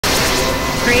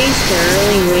Praise the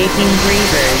early waking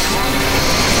grievers.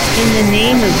 In the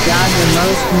name of God, the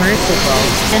most merciful,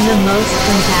 and the most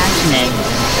compassionate.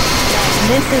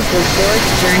 This is the fourth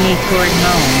journey toward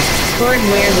home, toward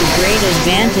where the great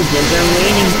advantages are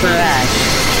waiting for us.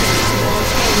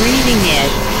 Reading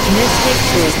it, mystics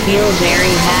will feel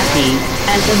very happy,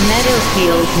 as a meadow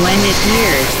feels when it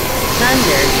hears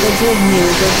thunder, the good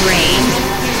news of rain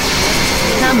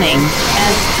coming,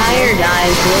 as tired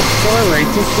eyes look forward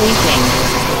to sleeping.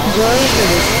 Joy for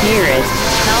the spirit,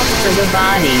 health for the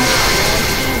body.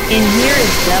 In here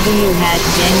is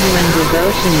genuine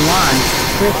devotion wants,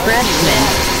 refreshment,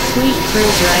 sweet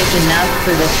fruit ripe enough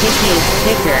for the pickiest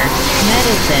picker,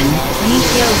 medicine,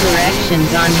 detailed directions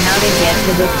on how to get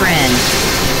to the friend.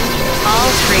 All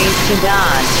praise to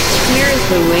God. Here is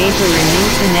the way to renew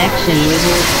connection with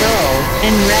your soul,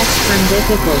 and rest from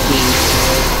difficulties.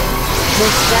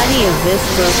 The study of this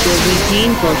book will be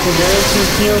painful to those who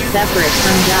feel separate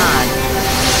from God.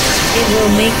 It will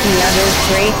make the others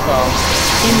grateful.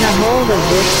 In the hold of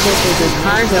this ship is a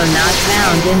cargo not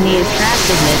found in the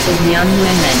attractiveness of young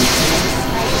women.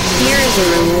 Here is a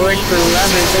reward for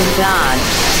lovers of God.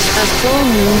 A full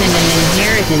moon and an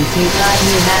inheritance you thought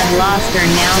you had lost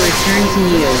are now returned to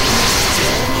you.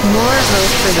 More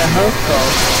hope for the hopeful,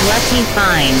 lucky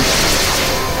find.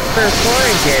 For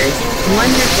foragers,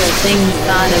 wonderful things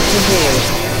thought of to do.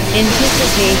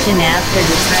 Anticipation after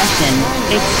depression,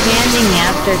 expanding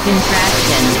after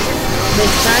contraction.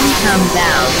 The sun comes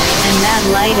out, and that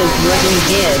light is what we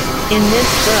give, in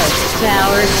this book, to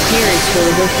our spiritual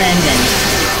descendants.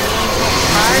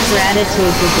 Our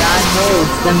gratitude to God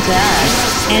holds them to us,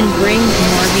 and brings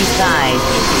more besides.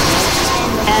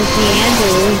 As the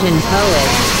Andalusian poet,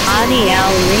 Adi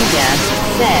al-Riga,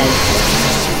 says,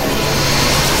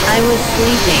 I was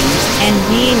sleeping, and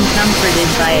being comforted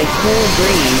by a cool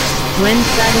breeze, when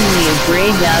suddenly a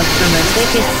gray dove from a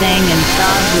thicket sang and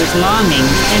sobbed with longing,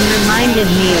 and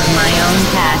reminded me of my own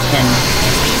passion.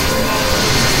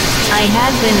 I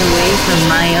had been away from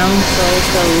my own soul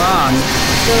so long,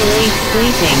 so late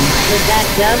sleeping, that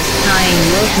dove's crying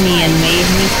woke me and made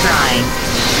me cry.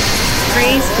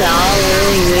 Praise to all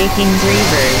early waking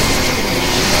grievers.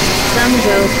 Some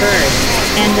go first,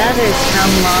 and others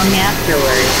come long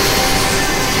afterwards.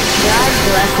 God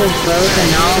blesses both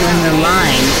and all in the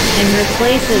line, and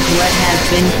replaces what has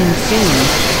been consumed,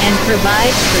 and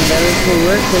provides for those who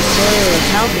work the soil of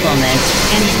helpfulness,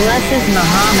 and blesses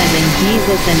Muhammad and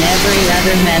Jesus and every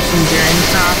other messenger and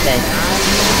prophet.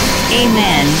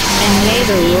 Amen, and may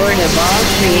the Lord of all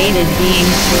created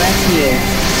beings bless you.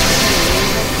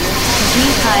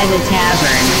 Keep high the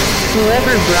tavern.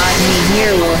 Whoever brought me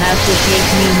here will have to take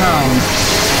me home.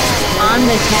 On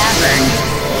the tavern.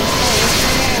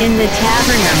 In the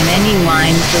tavern are many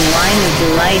wines, the wine of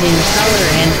delight in color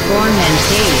and form and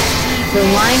taste, the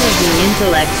wine of the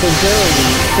intellect's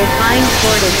ability, the fine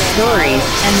port of stories,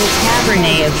 and the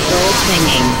cabernet of soul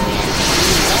singing.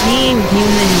 Being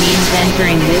human means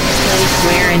entering this place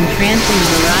where entrancing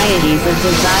varieties of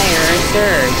desire are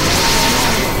served.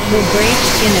 The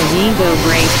breakskin of ego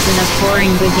breaks and a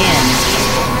pouring begins.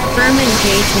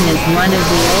 Fermentation is one of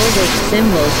the oldest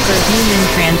symbols for human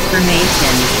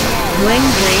transformation. When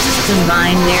grapes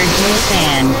combine their juice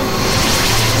and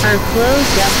are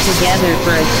closed up together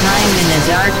for a time in a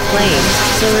dark place,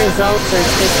 the results are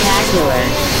spectacular.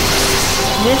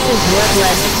 This is what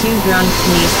lets two drunks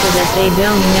meet so that they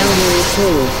don't know who is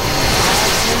who.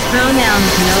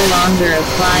 Pronouns no longer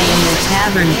apply in the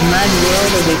tavern's mud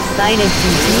world of excited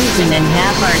confusion and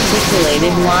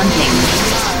half-articulated wanting.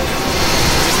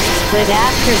 But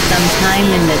after some time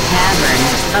in the tavern,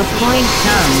 a point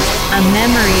comes, a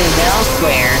memory of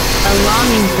elsewhere, a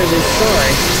longing for the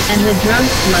source, and the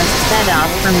drunks must set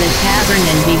off from the tavern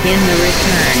and begin the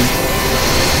return.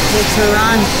 The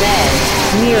Quran says,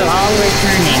 we are all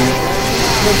returning.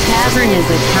 The tavern is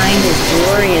a kind of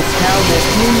glorious hell that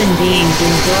human beings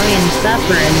enjoy and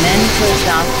suffer and then push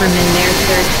off from in their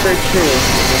search for truth.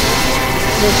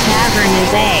 The tavern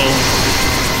is a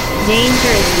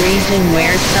dangerous region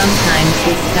where sometimes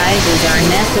disguises are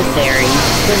necessary,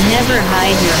 but never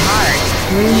hide your heart,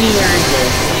 Rumi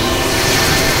urges.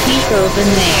 Keep open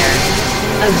there.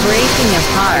 A breaking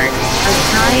apart, a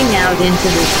crying out into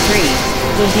the street,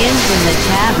 begins in the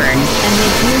tavern, and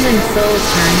the human soul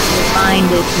turns to find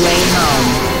its way home.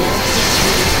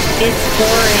 It's 4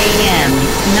 a.m.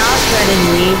 Nasruddin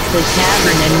leaves the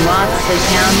tavern and walks the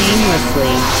town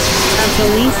aimlessly. A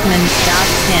policeman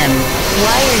stops him.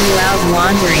 Why are you out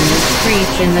wandering the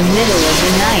streets in the middle of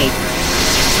the night?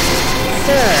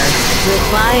 Sir,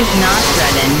 replies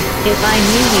Nasruddin, if I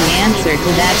knew the answer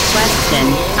to that question,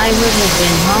 I would have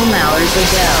been home hours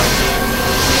ago.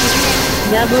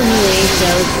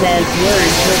 WHO says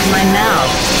words with my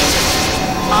mouth.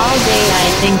 All day I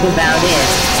think about it,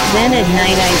 then at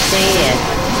night I say it.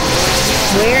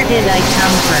 Where did I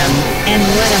come from, and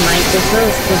what am I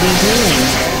supposed to be doing?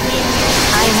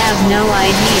 I have no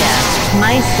idea.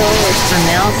 My soul is from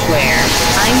elsewhere,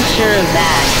 I'm sure of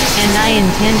that, and I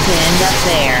intend to end up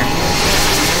there.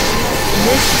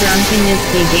 This drunkenness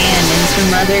began in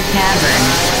some other tavern.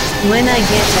 When I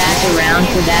get back around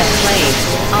to that place,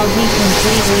 I'll be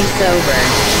completely sober.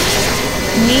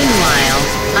 Meanwhile,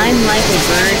 I'm like a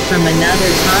bird from another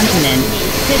continent,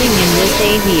 sitting in this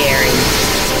aviary.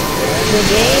 The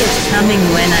day is coming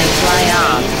when I fly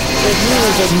off, but who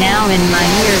is it now in my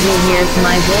ear who hears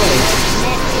my voice?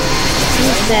 Who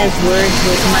says words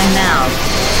with my mouth?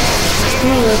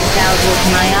 Who looks out with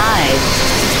my eyes?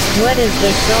 What is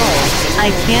the soul?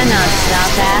 I cannot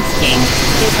stop asking.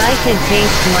 If I could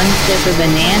taste one sip of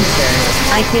an answer,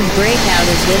 I could break out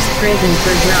of this prison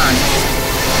for drunks.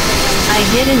 I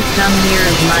didn't come here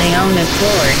of my own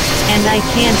accord, and I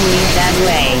can't leave that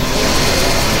way.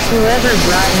 Whoever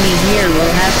brought me here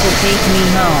will have to take me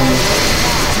home.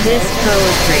 This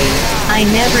poetry, I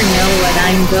never know what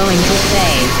I'm going to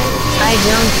say. I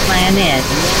don't plan it.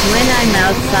 When I'm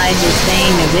outside the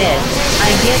saying of it, I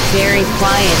get very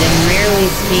quiet and rarely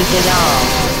speak at all.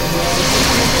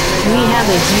 We have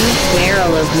a huge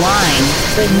barrel of wine,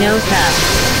 but no cups.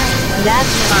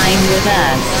 That's fine with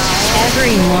us.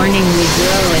 Every morning we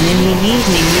grow and in the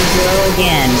evening we grow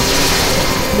again.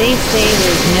 They say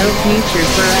there's no future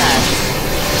for us.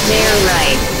 They're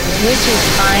right, which is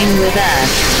fine with us.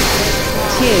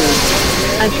 2.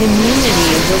 A community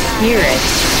of the Spirit.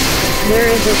 There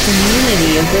is a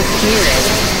community of the Spirit.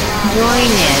 Join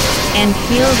it, and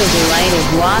feel the delight of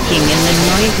walking in the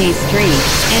noisy street,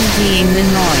 and being the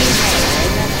noise.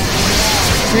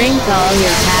 Drink all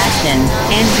your passion,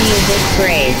 and be a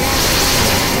disgrace.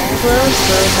 Close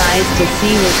both eyes to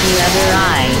see with the other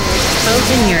eye.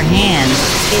 Open your hands,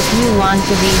 if you want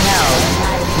to be held.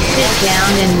 Sit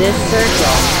down in this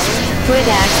circle. Quit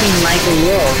acting like a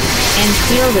wolf, and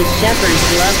feel the shepherd's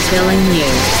love filling you.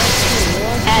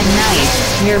 At night,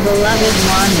 your beloved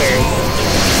wanders.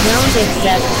 Don't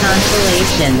accept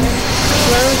consolations.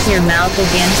 Close your mouth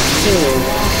against food.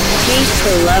 Taste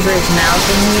the lover's mouth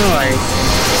in yours.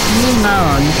 You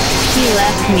moan, she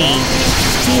left me.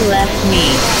 He left me.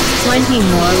 20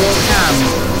 more will come.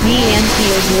 Be empty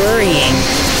of worrying.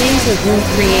 Think of who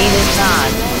created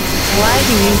thought. Why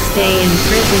do you stay in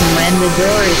prison when the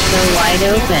door is so wide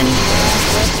open?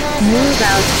 Move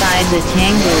outside the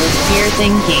tangle of pure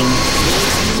thinking.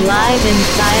 Live in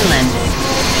silence.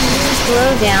 Slow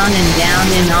down and down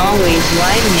in always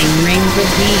widening rings of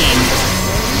being.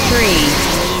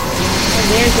 3.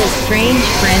 There's a strange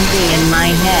frenzy in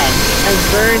my head, of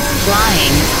birds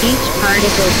flying, each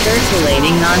particle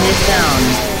circulating on its own.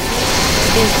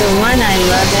 Is the one I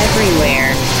love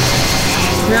everywhere.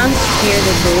 Drunks fear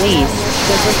the police,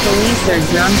 but the police are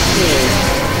drunk too.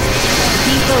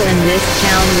 People in this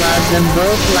town love them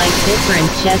both like different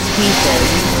chess pieces.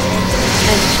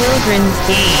 A children's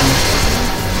game.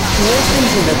 Listen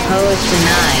to the poets and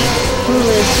I, who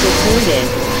live secluded.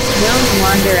 Don't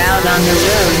wander out on the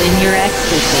road in your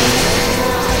ecstasy.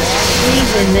 Sleep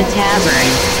in the tavern.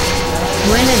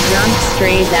 When a drunk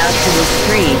strays out to the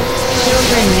street,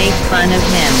 children make fun of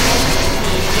him.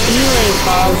 Eli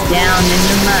falls down in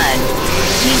the mud.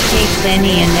 He takes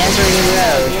any and every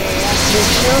road. The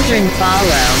children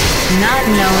follow, not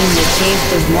knowing the taste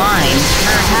of wine,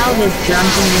 or how his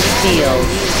drunkenness feels.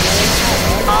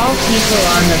 All people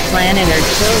on the planet are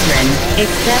children,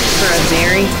 except for a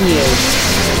very few.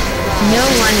 No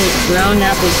one is grown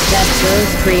up except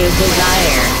those free of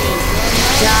desire.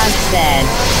 God said,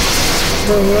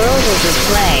 the world is a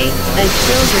play, a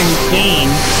children's game,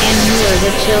 and you are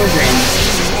the children.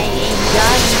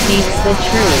 God speaks the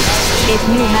truth. If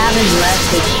you haven't left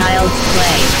the child's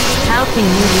play, how can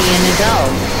you be an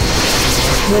adult?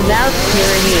 Without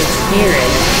purity of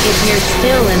spirit, if you're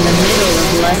still in the middle of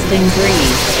lust and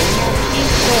greed.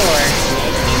 4.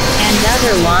 And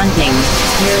other wantings,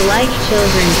 you're like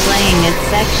children playing at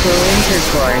sexual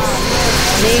intercourse.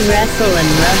 They wrestle and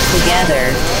rub together,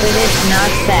 but it's not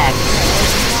sex.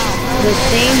 The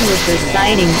same with the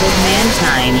sightings of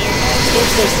mankind.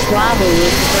 It's a squabble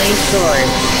with clay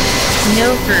swords.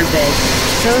 No purpose,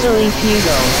 totally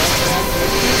futile.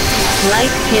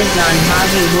 Like kids on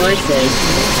hobby horses,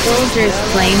 soldiers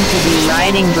claim to be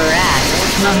riding Barak,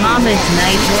 Muhammad's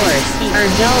night horse, or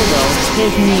Dolgo,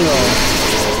 his mule.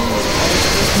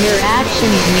 Your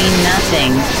actions mean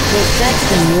nothing, the sex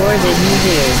and war that you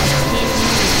do.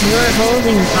 You're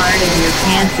holding part of your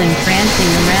pants and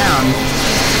prancing around.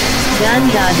 Dun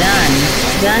da dun,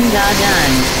 dun da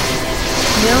dun.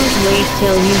 Don't wait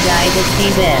till you die to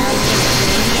see this.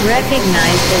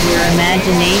 Recognize that your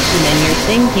imagination and your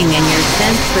thinking and your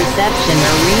sense perception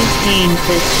are reed canes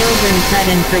that children cut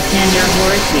and pretend are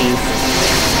horses.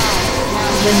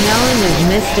 The knowing of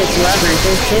mystic lovers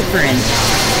is different.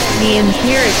 The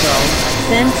empirical,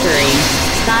 sensory,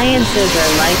 sciences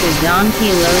are like a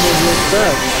donkey loaded with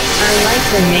books, are like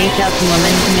the makeup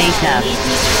woman's makeup.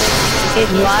 It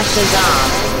washes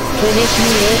off, but if you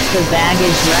lift the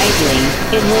baggage rightly,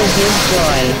 it will give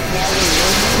joy.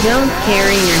 Don't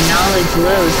carry your knowledge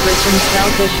load for some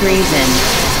selfish reason.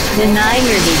 Deny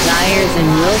your desires and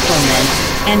willfulness,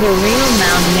 and a real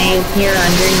mount may appear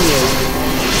under you.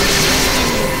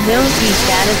 Don't be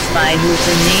satisfied with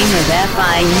the name of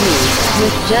FIU,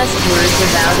 with just words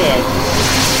about it.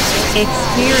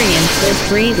 Experience with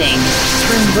breathing.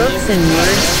 From books and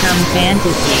words come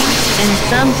fantasy, and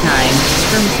sometimes,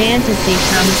 from fantasy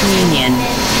comes union.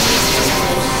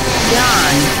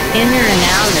 Dawn, inner and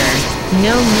outer,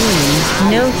 no moon,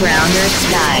 no ground or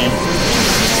sky.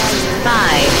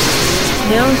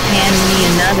 5. Don't hand me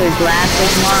another glass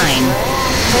of wine.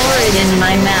 Pour it in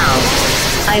my mouth.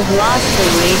 I've lost the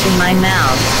way to my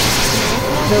mouth.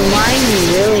 The wine we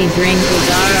really drink is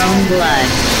our own blood.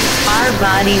 Our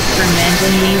bodies ferment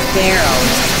in these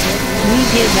barrels. We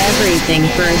give everything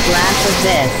for a glass of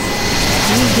this.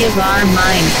 We give our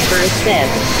minds for a sip.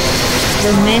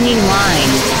 The many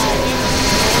wines.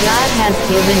 God has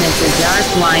given us a dark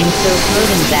wine so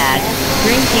potent that,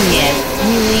 drinking it,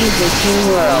 we leave the two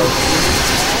worlds.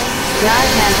 God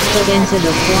has put into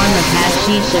the form of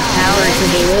hashish a power to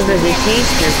deliver the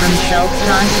taster from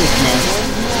self-consciousness.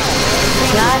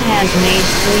 God has made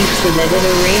sleep so that it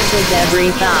erases every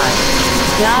thought.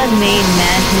 God made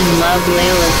Majnun love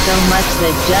Layla so much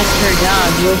that just her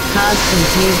dog would cause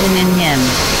confusion in him.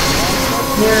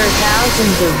 There are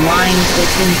thousands of wines that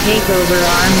can take over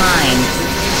our minds.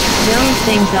 Don't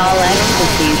think all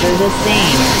ecstasies are the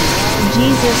same.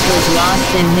 Jesus was lost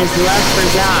in his love for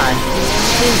God.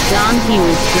 His donkey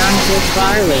was drunk with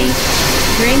barley.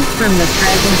 Drink from the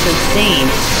presence of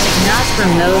saints, not from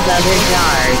those other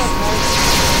jars.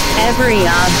 Every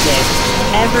object,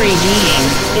 every being,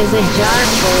 is a jar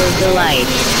full of delight.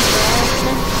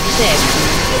 6.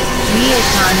 Be a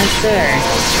connoisseur.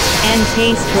 And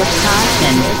taste with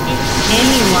caution.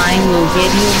 Any wine will get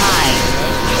you high.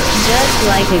 Judge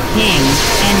like a king,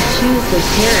 and choose the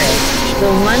purest,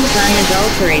 the ones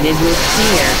unadulterated with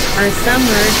fear, or some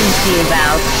urgency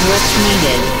about what's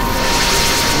needed.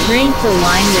 Drink the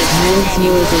wine that moves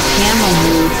you as a camel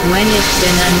moves when it's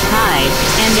been untied,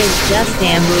 and is just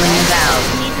ambling about.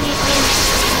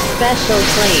 Special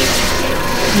place.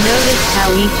 Notice how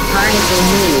each particle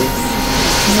moves.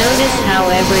 Notice how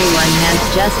everyone has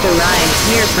just arrived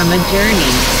here from a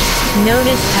journey.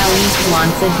 Notice how each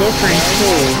wants a different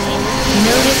food.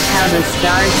 Notice how the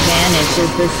stars vanish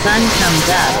as the sun comes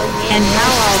up, and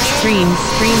how all streams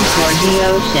stream toward the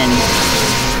ocean.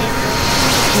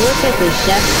 Look at the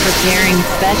chefs preparing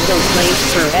special plates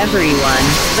for everyone,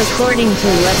 according to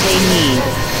what they need.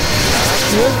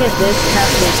 Look at this cup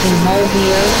that can hold the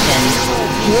ocean.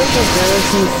 Look at those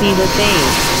who see the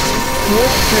face.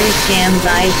 Look through Sham's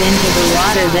eyes into the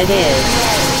water that is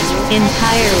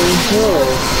entirely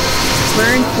jewels.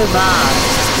 Burnt kebab.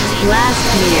 Last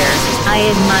year,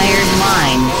 I admired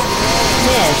wines.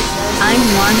 This, I'm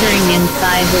wandering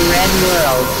inside the red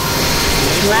world.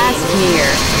 Last year,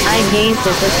 I gazed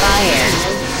at the fire.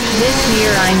 This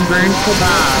year I'm burnt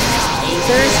kebab.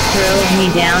 Thirst drove me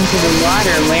down to the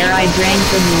water where I drank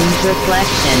the moon's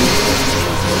reflection.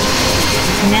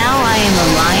 Now I am a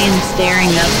lion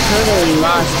staring up, totally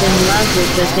lost in love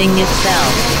with the thing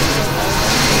itself.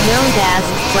 Don't ask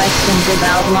questions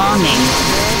about longing.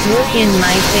 Look in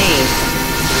my face.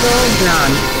 Soul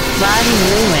drunk, body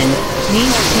ruined,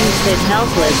 these two sit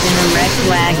helpless in a wrecked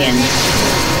wagon.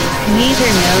 Neither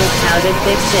knows how to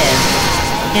fix it.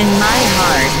 In my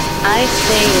heart, I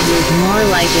say it was more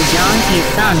like a donkey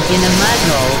sunk in a mud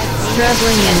hole,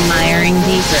 struggling and miring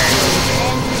deeper.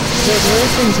 But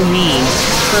listen to me,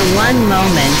 for one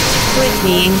moment, quit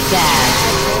being sad.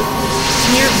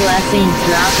 Hear blessings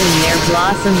dropping their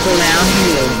blossoms around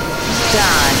you.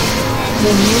 God.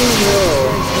 The new rule.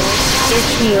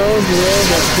 It's the old rule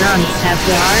that drunks have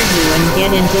to argue and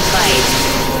get into fights.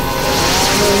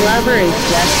 The lover is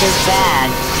just as bad.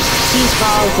 He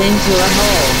falls into a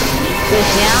hole. But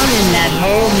down in that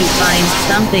hole he finds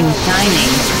something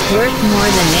shining, worth more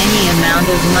than any amount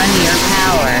of money or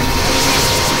power.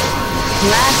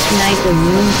 Last night the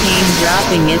moon came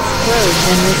dropping its clothes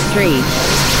in the street.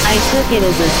 I took it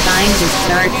as a sign to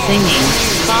start singing,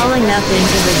 falling up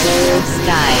into the gold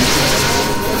sky.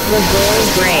 The bowl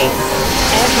breaks.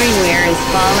 Everywhere is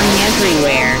falling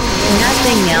everywhere.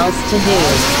 Nothing else to do.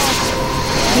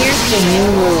 Here's the new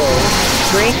rule.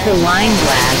 Break the wine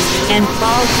glass, and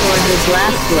fall toward the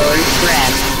glassblower's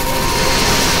breath.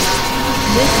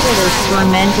 This bit is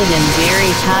tormented and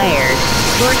very tired,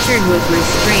 tortured with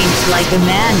restraints like a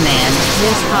madman,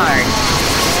 this hard.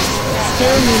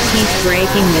 Still you keep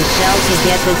breaking the shell to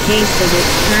get the taste of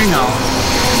its kernel.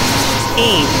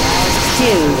 8.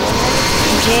 2.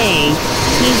 J.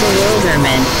 P.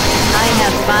 Bewilderment. I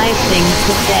have 5 things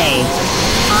to say.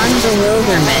 On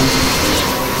bewilderment.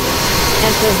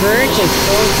 At the verge of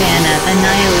Sultana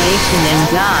annihilation in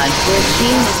God, there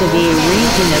seems to be a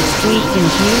region of sweet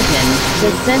confusion,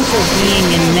 the sense of being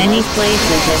in many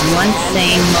places at once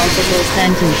saying multiple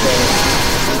sentences.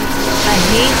 A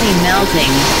hazy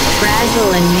melting,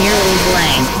 fragile and nearly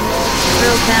blank.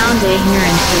 Profound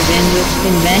ignorance within which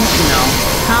conventional,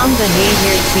 calm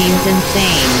behavior seems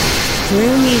insane.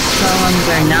 Rumi's poems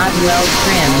are not well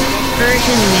trimmed,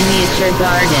 Persian miniature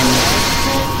gardens.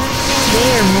 They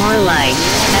are more like,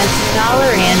 as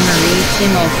scholar Anne-Marie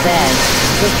Schimmel says,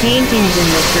 the paintings in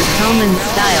the Turcoman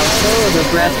style full of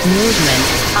abrupt movement,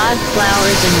 odd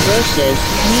flowers and bushes,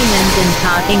 demons and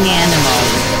talking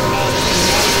animals.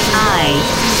 I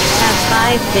have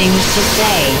 5 things to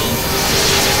say.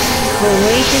 The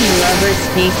wakened lover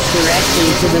speaks directly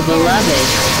to the beloved.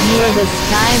 You are the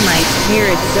sky my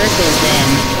spirit circles in,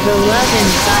 the love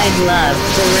inside love,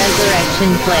 the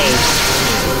resurrection place.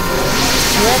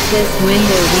 Let this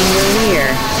window be your ear.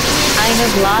 I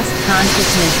have lost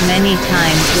consciousness many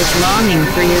times with longing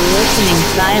for your listening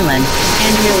silence,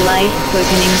 and your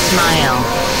life-quickening smile.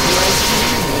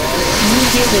 You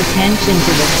give attention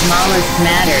to the smallest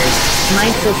matters, my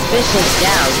suspicious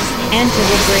doubts, and to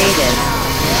the greatest.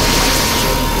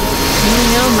 You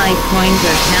know my coins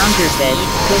are counterfeit,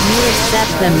 but you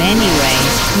accept them anyway,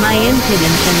 my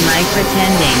impudence and my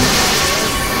pretending.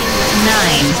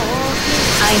 9.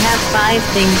 I have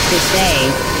 5 things to say,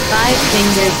 5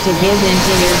 fingers to give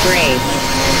into your grace.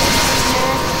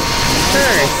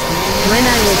 First, when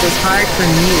I was apart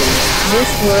from you,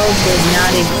 this world did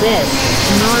not exist,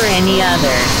 nor any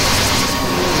other.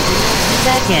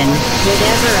 Second,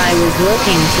 whatever I was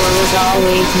looking for was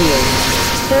always you.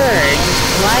 Third,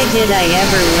 why did I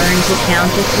ever learn to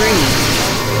count to 3?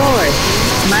 Fourth,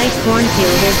 my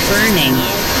cornfield is burning.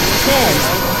 Fifth,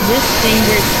 this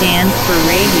finger stands for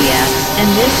rabia, and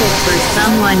this is for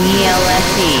someone else.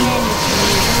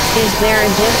 Is there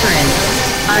a difference?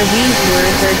 Are these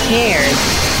words or cares?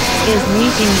 Is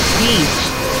weeping speech?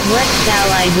 What shall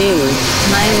I do,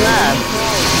 my love?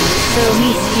 So he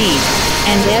speaks,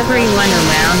 and everyone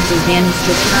around begins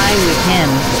to cry with him,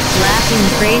 laughing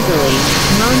crazily,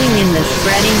 moaning in the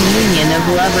spreading union of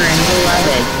lover and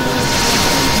beloved.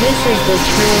 This is the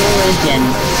true religion.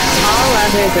 All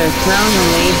others are thrown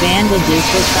away, bandages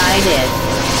beside it.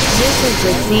 This is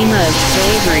the sema of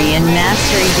slavery and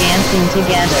mastery dancing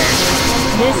together.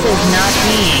 This is not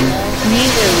being,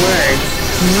 neither words,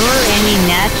 nor any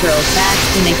natural fact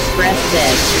can express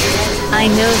this. I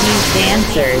know these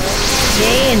dancers.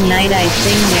 Day and night I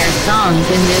sing their songs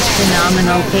in this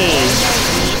phenomenal cave.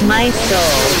 My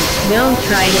soul, don't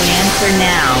try to answer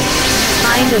now.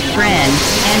 Find a friend,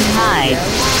 and hide.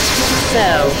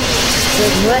 So,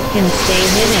 but what can stay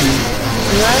hidden?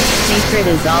 Love's secret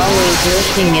is always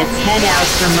lifting its head out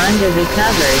from under the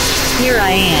covers. Here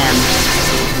I am.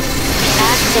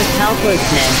 Acts of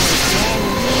helplessness.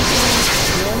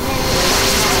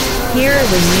 Here are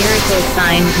the miracle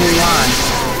signs you want.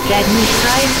 That you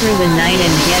try through the night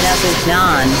and get up at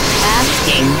dawn,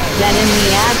 asking, that in the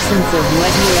absence of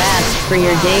what you asked for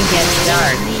your day gets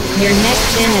dark. Your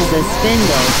next in is a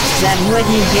spindle, that what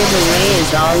you give away is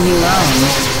all you own,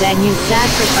 that you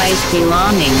sacrifice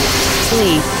belonging,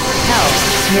 sleep, health,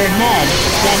 your head,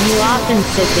 that you often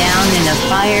sit down in a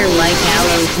fire like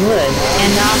aloes wood,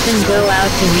 and often go out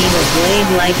to meet a blade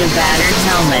like a battered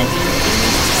helmet.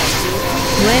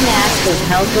 When acts of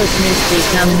helplessness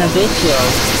become habitual,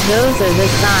 those are the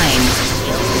signs.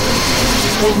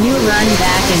 But you run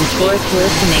back and forth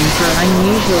listening for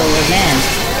unusual events,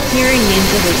 peering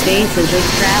into the faces of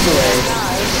travelers.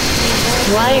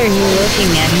 Why are you looking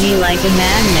at me like a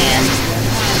madman?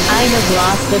 I have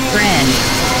lost a friend.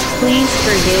 Please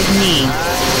forgive me.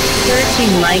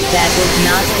 Searching like that does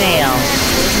not fail.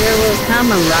 There will come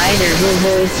a rider who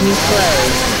holds you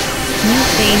close. You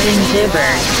faint and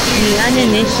gibber. The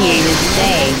uninitiated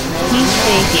say, he's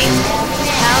faking.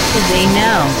 How could they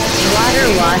know? Water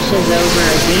washes over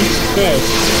a beached fish,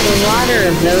 the water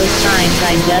of those signs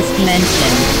I just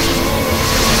mentioned.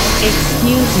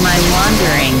 Excuse my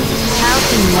wandering. How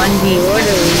can one be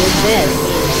orderly with this?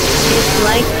 It's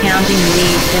like counting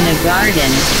leaves in a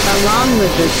garden, along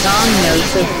with the song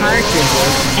notes of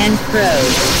partridges and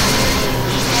crows.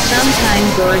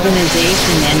 Sometimes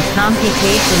organization and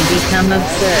computation become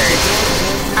absurd.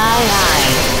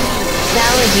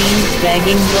 Saladin's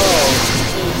begging bowl.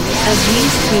 Of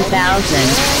these 2,000,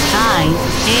 I,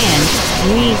 and,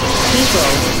 we,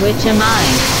 people, which am I?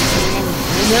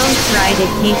 Don't try to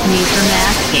keep me from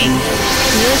asking.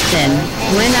 Listen,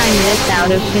 when I miss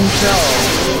out of control.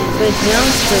 But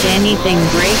don't put anything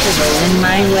breakable in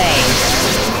my way.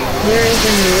 There is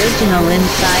an original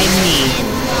inside me.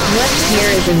 What's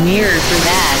here is a mirror for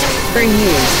that, for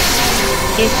you.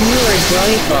 If you are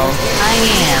joyful, I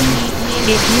am.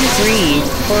 If you grieve,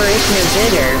 or if you're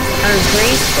bitter, or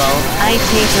graceful, I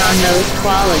take on those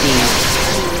qualities.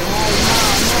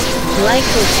 Like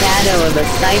the shadow of a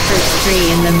cypress tree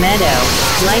in the meadow,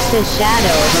 like the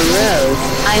shadow of a rose,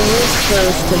 I live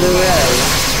close to the rose.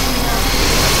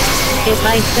 If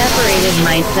I separated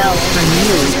myself from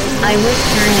you, I would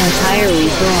turn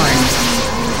entirely thorn.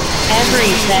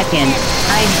 Every second,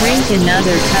 I drink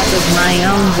another cup of my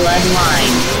own blood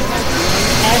wine.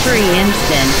 Every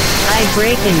instant, I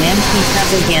break an empty cup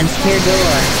against your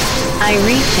door. I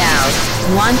reach out,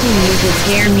 wanting you to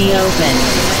tear me open.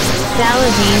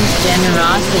 Saladin's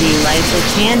generosity lights a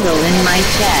candle in my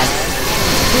chest.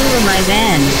 Who am I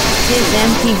then? His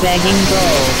empty begging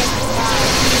bowl.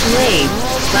 Slave,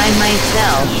 by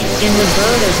myself, in the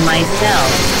boat of myself,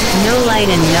 no light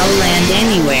and no land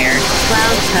anywhere,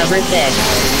 clouds cover thick.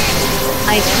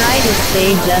 I try to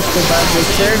stay just above the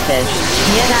surface,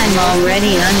 yet I'm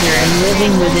already under and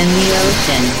living within the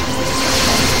ocean.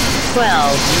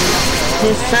 12.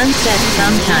 The sunset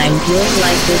sometimes looks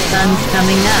like the sun's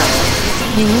coming up.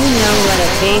 Do you know what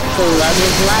a faithful love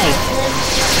is like?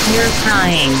 You're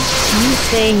crying. You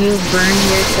say you've burned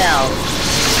yourself.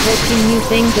 But can you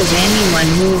think of anyone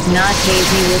who's not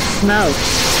hazy with smoke?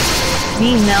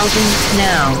 Be melting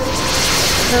snow.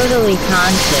 Totally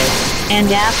conscious, and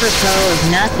apropos of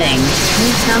nothing, you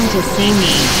come to see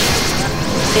me.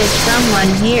 Is someone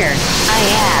here? I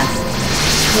ask.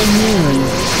 The moon.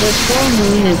 The full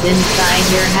moon is inside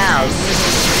your house.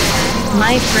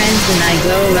 My friends and I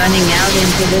go running out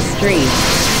into the street.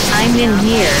 I'm in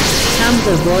here, comes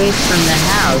a voice from the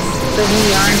house, but we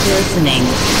aren't listening.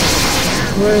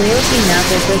 We're looking up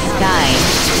at the sky.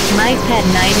 My pet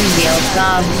nightingale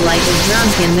sobs like a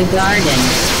drunk in the garden.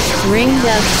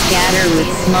 Ringdoves scatter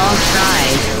with small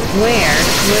cries.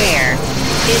 Where?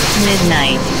 It's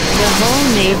midnight. The whole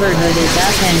neighborhood is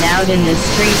up and out in the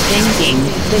street thinking,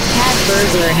 the cat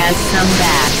burglar has come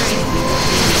back.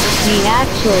 The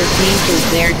actual thief is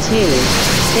there too,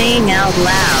 saying out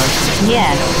loud,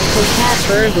 yes, the cat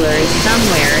burglar is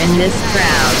somewhere in this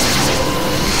crowd.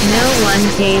 No one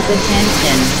pays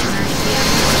attention.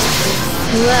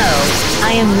 Hello,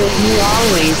 I am with you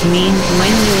always means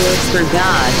when you look for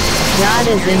God. God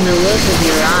is in the look of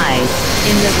your eyes,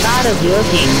 in the thought of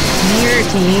looking, nearer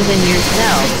to you than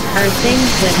yourself, are things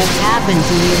that have happened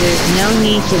to you. There's no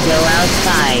need to go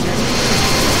outside.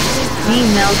 Be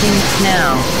melting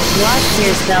snow. Wash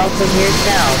yourself of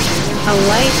yourself. A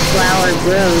white flower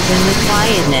grows in the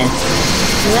quietness.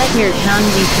 Let your tongue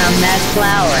become that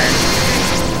flower.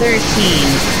 13.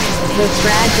 The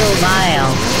fragile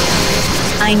vial.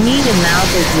 I need a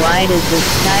mouth as wide as the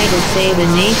sky to say the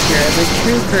nature of a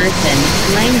true person,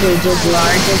 language as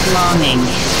large as longing.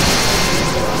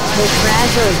 The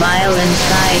fragile vial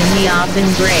inside me often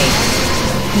breaks.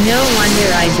 No wonder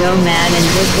I go mad and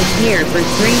disappear for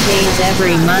 3 days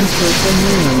every month with the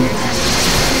moon.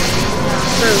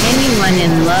 For anyone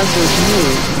in love with you,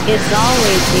 it's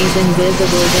always these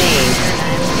invisible days.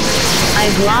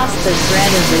 I've lost the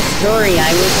thread of the story I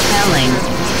was telling.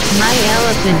 My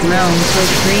elephant roams the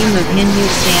dream of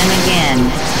Hindustan again.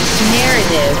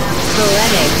 Narrative,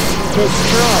 poetics,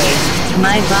 destroyed,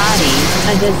 my body,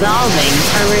 a dissolving,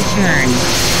 a return.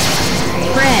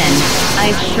 Friend,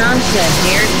 I've shrunk the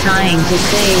hair trying to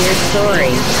say your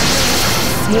story.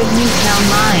 Would you tell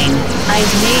mine?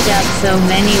 I've made up so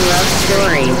many love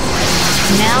stories.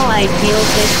 Now I feel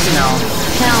fictional.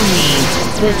 Tell me,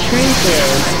 the truth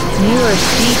is, you are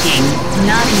speaking,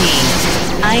 not me.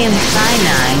 I am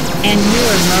Sinai, and you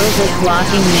are Moses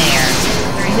walking there.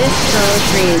 This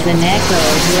poetry is an echo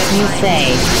of what you say.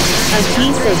 A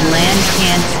piece of land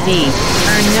can't speak,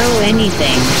 or know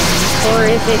anything. Or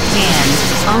if it can,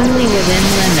 only within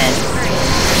limits.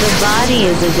 The body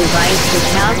is a device to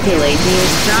calculate the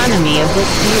astronomy of the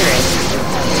spirit.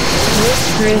 Look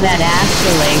through that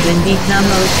astrolabe and become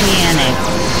oceanic.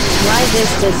 Why this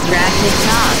distracted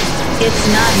talk? It's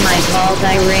not my fault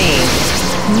I raved.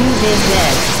 You did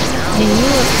this. Do you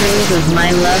approve of my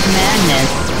love madness?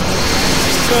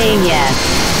 Say yes.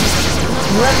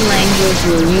 What language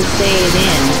will you say it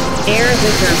in?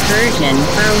 Arabic or Persian,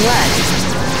 or what?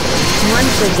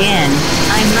 Once again,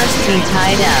 I must be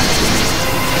tied up.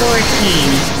 14.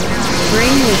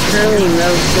 Bring the curly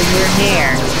ropes of your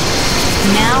hair.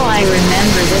 Now I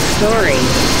remember the story.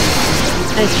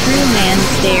 A true man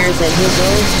stares at his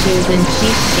old shoes and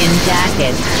sheepskin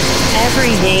jacket.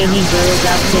 Every day he goes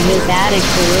up to his attic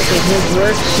to look at his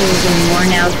work shoes and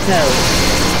worn-out coat.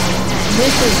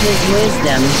 This is his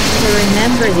wisdom, to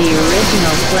remember the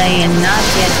original clay and not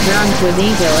get drunk with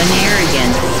ego and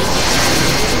arrogance.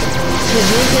 To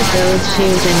visit those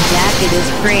shoes and jacket is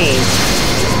praise.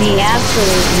 The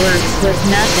absolute works with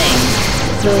nothing.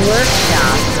 The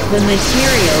workshop, the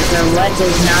materials are what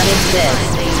does not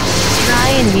exist. Try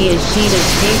and be a sheet of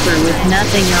paper with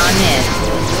nothing on it.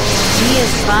 Be a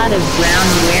spot of ground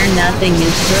where nothing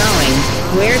is growing,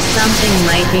 where something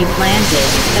might be planted,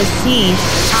 a seed,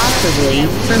 possibly,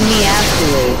 from the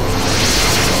absolute.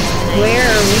 Where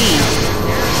are we?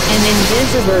 An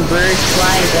invisible bird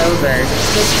flies over,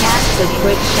 but casts a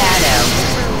quick shadow.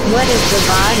 What is the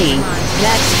body?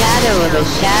 That shadow of a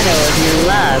shadow of your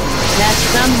love, that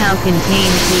somehow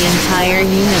contains the entire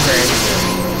universe.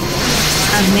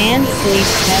 A man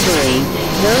sleeps heavily,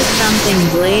 though something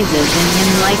blazes in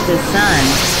him like the sun,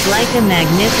 like a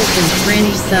magnificent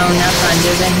fringe sewn up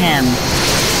under the hem.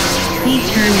 He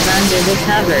turns under the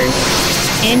covers.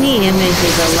 Any image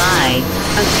is a lie,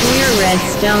 a clear red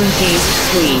stone-cased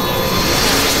sweet.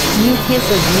 You kiss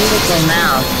a beautiful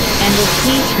mouth, and a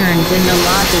key turns in the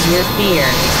lock of your fear.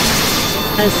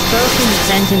 A spoken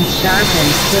sentence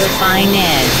sharpens to a fine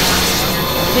edge.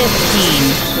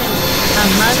 15. A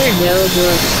mother dove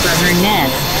looks for her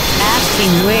nest,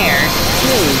 asking where,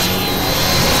 who?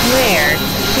 Where,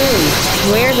 who?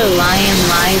 Where the lion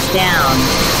lies down.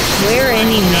 Where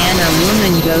any man or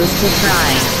woman goes to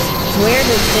cry. Where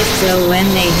the sick go when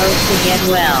they hope to get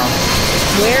well.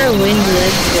 Where a wind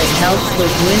lifts that helps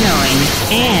with winnowing,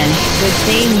 and, the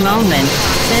same moment,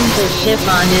 sends a ship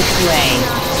on its way.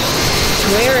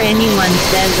 Where anyone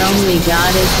says only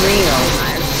God is real.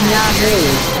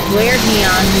 Yahoo! Where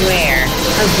beyond where?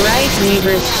 A bright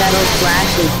weaver's shuttle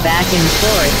flashes back and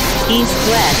forth,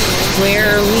 east-west, where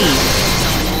are we?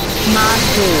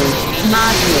 Mahu,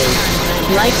 Mahu.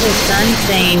 Like the sun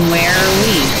saying where are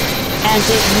we? As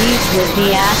it weaves with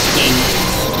the asking.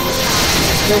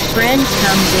 The friend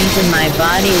comes into my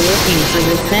body looking for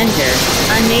the center,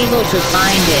 unable to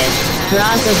find it,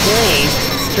 draws a blade,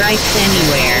 strikes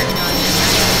anywhere.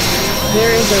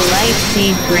 There is a light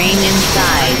seed grain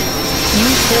inside. You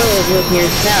fill it with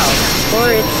yourself,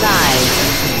 or its size.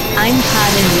 I'm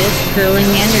caught in this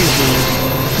curling energy.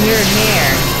 Your hair,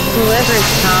 whoever's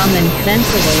calm and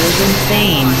sensible is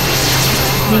insane.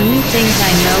 Do you think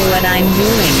I know what I'm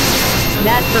doing?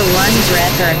 That for one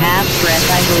breath or half breath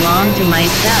I belong to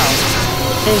myself.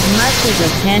 As much as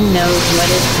a pen knows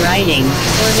what it's writing,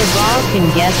 or the ball can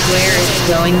guess where it's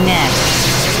going next.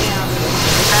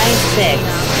 I-6.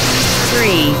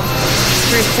 3%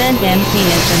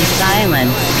 emptiness and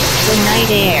silence. The night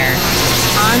air.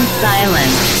 On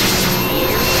silence.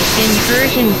 In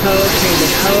Persian poetry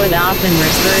the poet often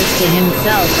refers to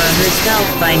himself or herself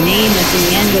by name at the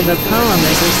end of a poem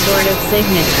as a sort of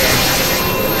signature.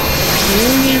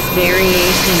 Rumi's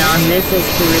variation on this is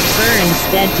to refer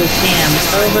instead to Shams.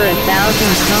 Over 1,000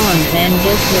 poems end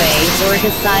this way, or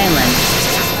to silence.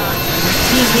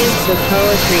 He gives the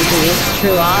poetry to its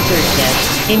true authorship,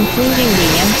 including the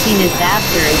emptiness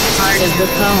after as part of the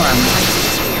poem.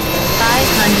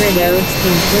 500 Odes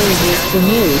conclude with the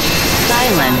mood,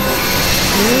 silence.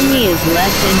 Rumi is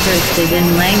less interested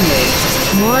in language,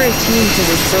 more attuned to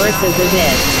the sources of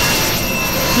it.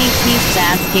 He keeps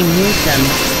asking Musum,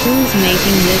 who's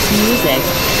making this music?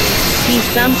 He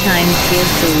sometimes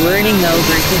gives the wording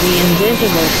over to the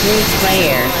invisible flute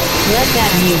player. Let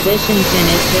that musician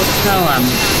finish his poem.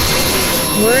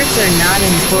 Words are not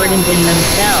important in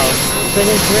themselves, but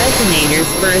as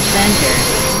resonators for a center.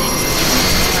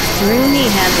 Rumi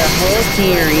has a whole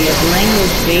theory of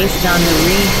language based on the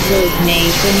reed flute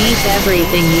beneath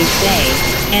everything you say,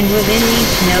 and within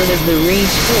each note of the reed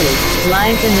flute,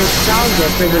 lies a nostalgia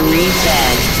for the reed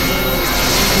bed.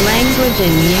 Language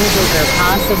and music are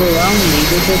possible only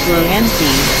because we're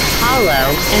empty,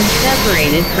 hollow, and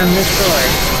separated from the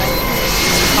source.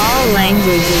 All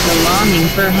language is a longing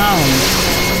for home.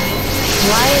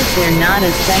 Why is there not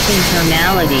a second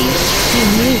tonality? He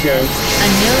muses, A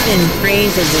note in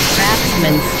praise of the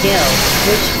craftsman's skill,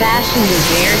 which fashioned a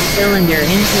bare cylinder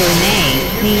into an A,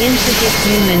 the intricate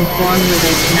human form with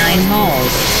its 9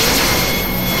 holes.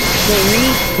 The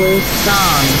Reed Flute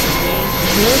Song.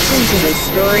 Listen to the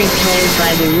story told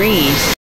by the Reed.